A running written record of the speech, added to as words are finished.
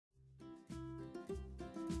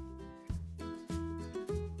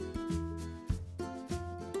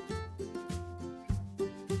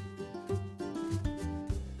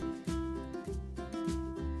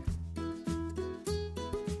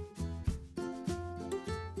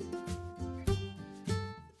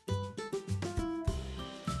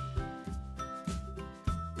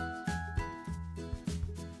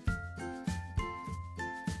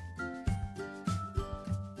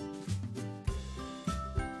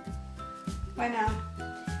Bueno,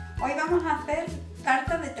 hoy vamos a hacer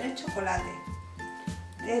tarta de 3 chocolates.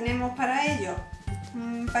 Tenemos para ello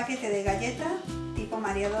un paquete de galletas tipo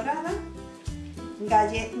María Dorada,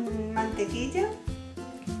 mantequilla,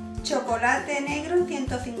 chocolate negro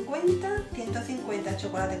 150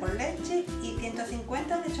 chocolate con leche y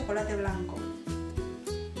 150 de chocolate blanco,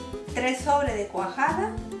 3 sobres de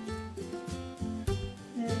cuajada,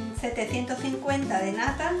 750 de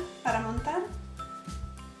nata para montar,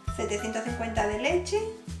 750 de leche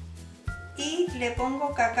y le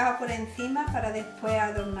pongo cacao por encima para después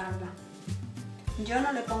adornarla. Yo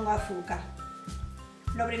no le pongo azúcar.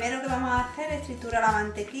 Lo primero que vamos a hacer es triturar la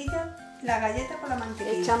mantequilla, la galleta con la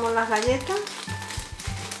mantequilla. Echamos las galletas.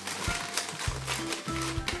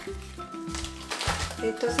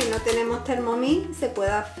 Esto, si no tenemos Thermomix, se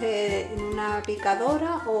puede hacer en una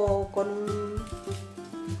picadora o con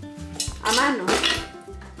a mano,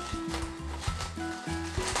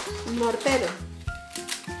 un mortero.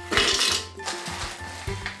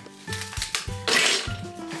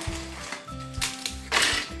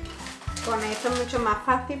 Con esto es mucho más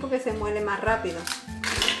fácil porque se muele más rápido.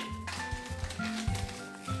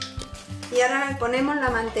 Y ahora le ponemos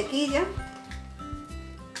la mantequilla.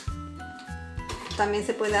 También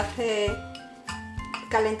se puede hacer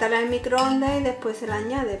calentarla en el microondas y después se la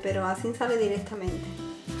añade, pero así sale directamente.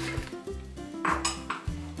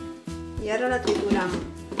 Y ahora la trituramos.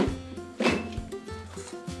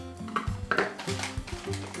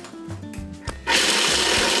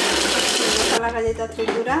 Las galletas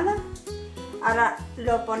trituradas. Ahora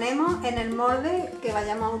lo ponemos en el molde que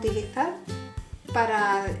vayamos a utilizar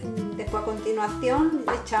para después a continuación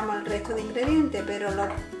le echamos el resto de ingredientes, pero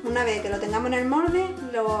una vez que lo tengamos en el molde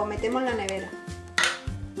lo metemos en la nevera.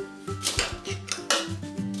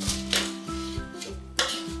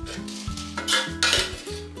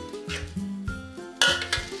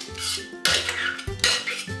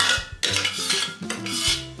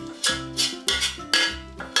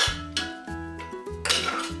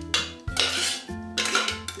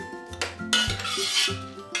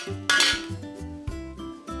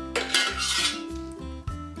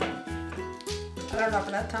 Ahora lo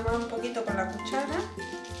aplastamos un poquito con la cuchara.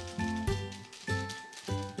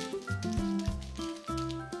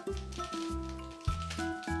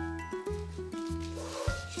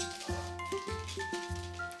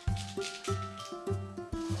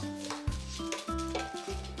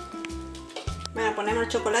 Bueno, ponemos el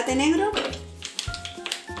chocolate negro.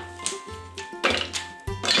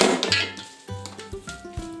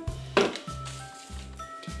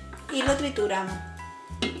 Y lo trituramos.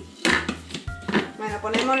 Bueno,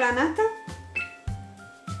 ponemos la nata,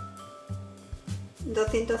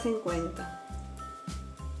 250.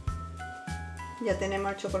 Ya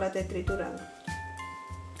tenemos el chocolate triturado.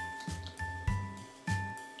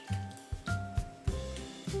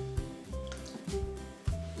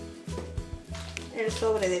 El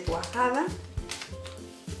sobre de cuajada.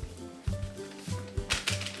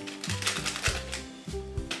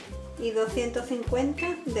 Y 250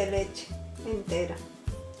 de leche entera.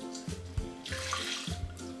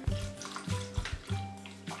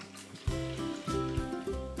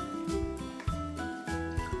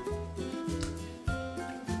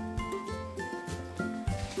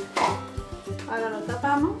 Ahora lo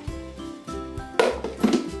tapamos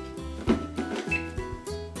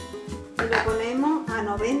y lo ponemos a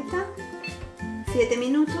 90, 7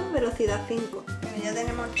 minutos, velocidad 5. Bueno, ya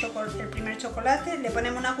tenemos el primer chocolate, le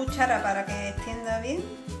ponemos una cuchara para que extienda bien,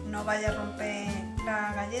 no vaya a romper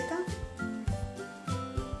la galleta.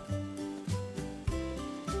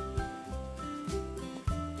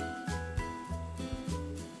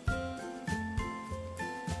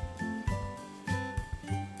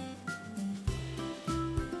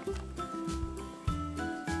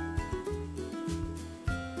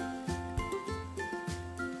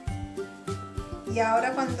 Y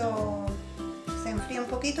ahora cuando se enfríe un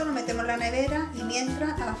poquito lo metemos en la nevera y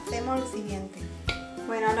mientras hacemos el siguiente.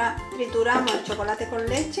 Bueno, ahora trituramos el chocolate con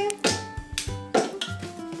leche.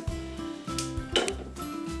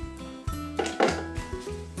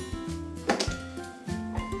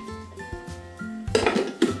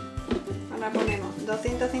 Ahora ponemos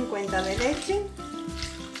 250 de leche.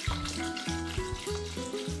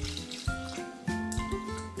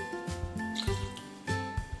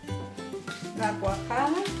 La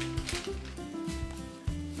cuajada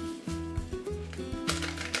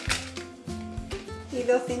y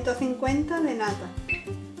 250 de nata.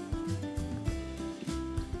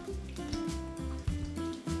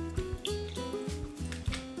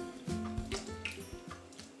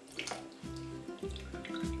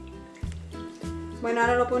 Bueno,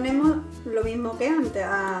 ahora lo ponemos lo mismo que antes,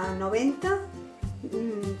 a 90,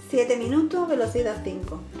 7 minutos, velocidad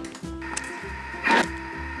 5.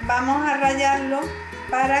 Vamos a rallarlo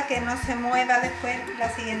para que no se mueva después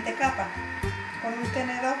la siguiente capa. Con un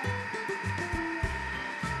tenedor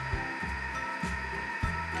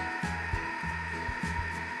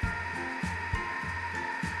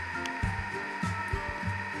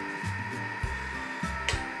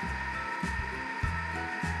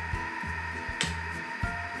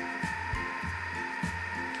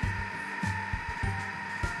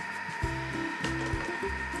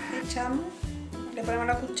echamos, le ponemos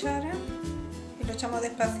la cuchara y lo echamos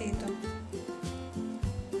despacito.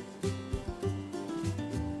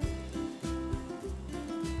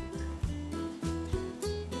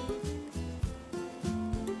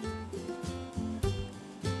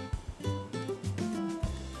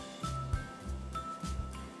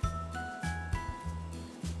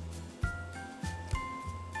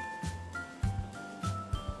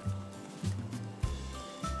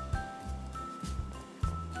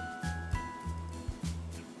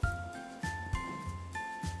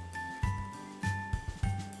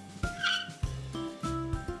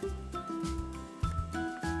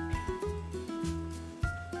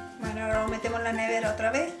 Bueno, ahora lo metemos en la nevera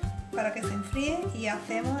otra vez para que se enfríe y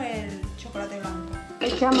hacemos el chocolate blanco.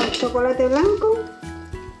 Echamos el chocolate blanco,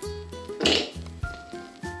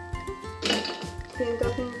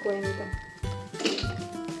 150.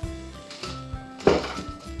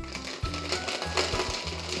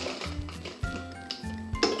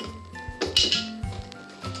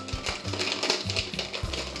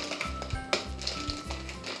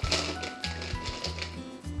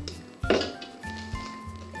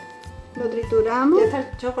 Lo trituramos. Ya está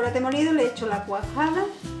el chocolate molido, le echo la cuajada.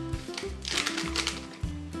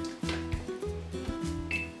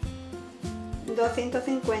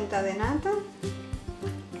 $250 de nata.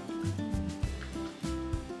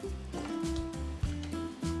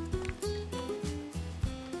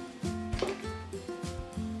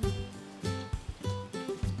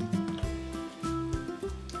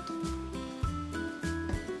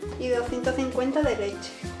 Y 250 de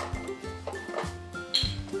leche.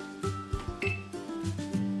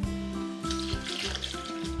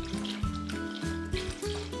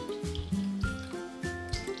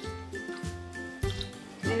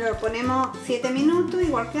 Lo ponemos 7 minutos,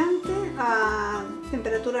 igual que antes, a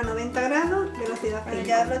temperatura 90 grados, velocidad 5. Bueno,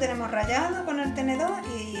 ya lo tenemos rallado con el tenedor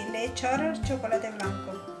y le echo ahora el chocolate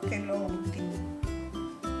blanco, que es lo último.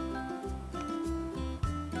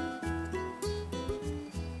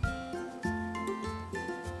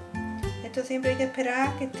 Esto siempre hay que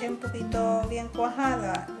esperar que esté un poquito bien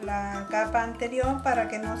cuajada la capa anterior para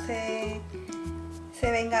que no se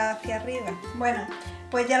venga hacia arriba. Bueno,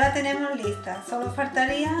 pues ya la tenemos lista, solo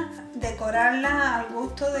faltaría decorarla al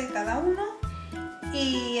gusto de cada uno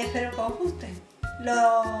y espero que os guste.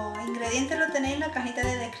 Los ingredientes los tenéis en la cajita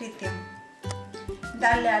de descripción.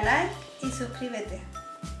 Dale a like y suscríbete.